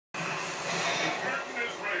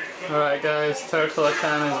Alright guys,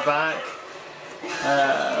 Hakan is back.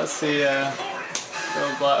 Let's see, go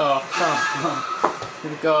black. Oh, come on.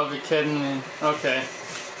 You've got to be kidding me. Okay.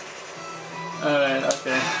 Alright,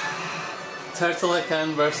 okay.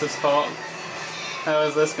 Hakan versus Hawk. How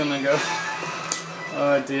is this gonna go?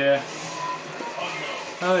 Oh dear.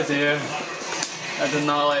 Oh dear. I did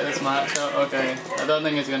not like this matchup. Okay, I don't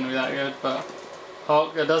think it's gonna be that good, but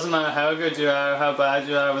Hawk, it doesn't matter how good you are, how bad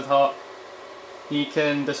you are with Hawk, he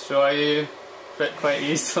can destroy you quite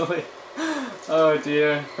easily. Oh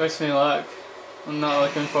dear, wish me luck. I'm not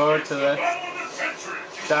looking forward to this.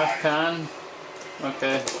 Hakan.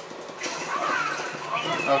 Okay.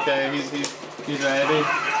 Okay, he's ready.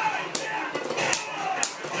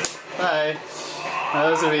 Bye. That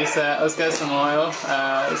was a reset. Let's get some oil.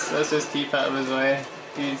 Let's just keep out of his way.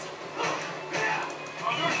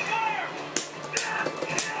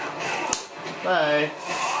 Bye.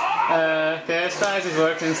 Okay, strategy's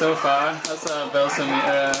working so far. Let's build some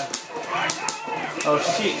oh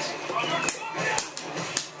shit.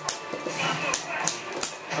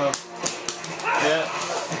 Oh. Yeah.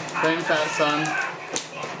 Flame fat son.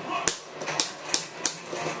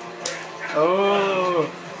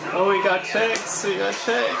 Oh, we got chicks. We got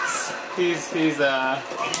chicks. He's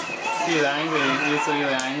angry. He's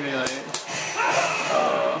really angry, like.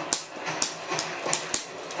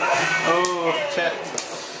 Oh, shit.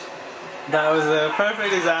 That was a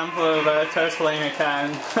perfect example of turtling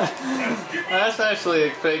Hakan. That's actually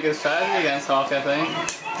a pretty good strategy against Hawk, I think.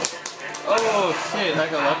 Oh shit, I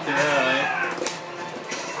got lucky there, like.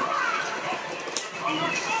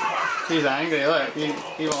 He's angry, look,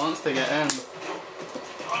 he wants to get in.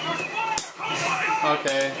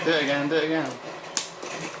 Okay, do it again, do it again.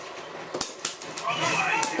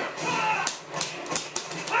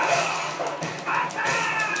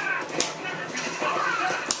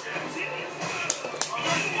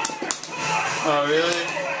 Oh really?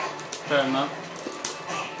 Fair enough.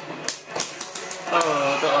 Oh,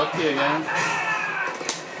 I got lucky again.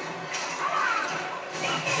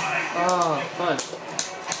 Oh, fudge.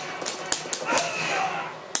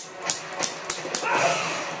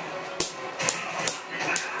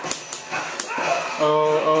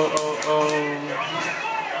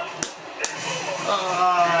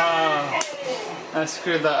 I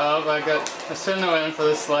screwed that up. I shouldn't have went for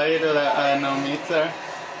the slide or that no meter.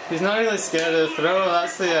 He's not really scared of the throw.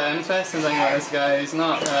 That's the interesting thing about this guy. He's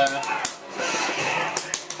not.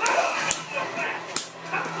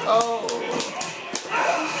 Oh,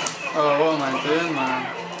 what am I doing, man?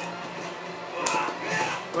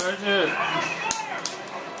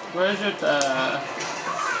 Where's your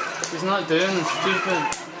he's not doing the stupid.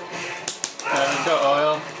 We've got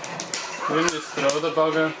oil. We can just throw the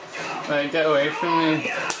bugger. Right, get away from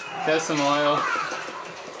me. Get some oil.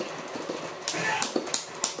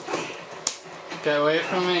 Get away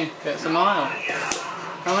from me. Get some oil.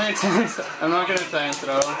 How many times? I'm not gonna try and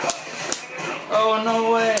throw. Oh,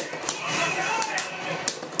 no way.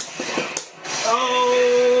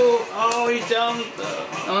 Oh, he jumped.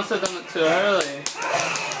 I must have done it too early.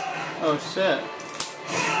 Oh shit.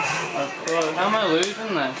 Of course. How am I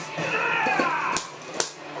losing this?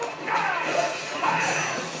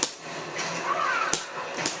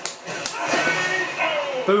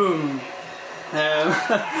 Boom.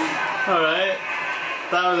 Alright.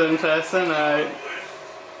 That was interesting.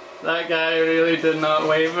 That guy really did not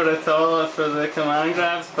waver at all for the command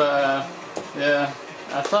grabs, but yeah.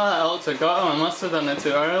 I thought that ult got him. I must have done it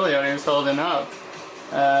too early or he was holding up.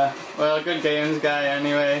 Well, good games guy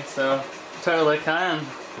anyway, so Hakan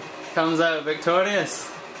comes out victorious.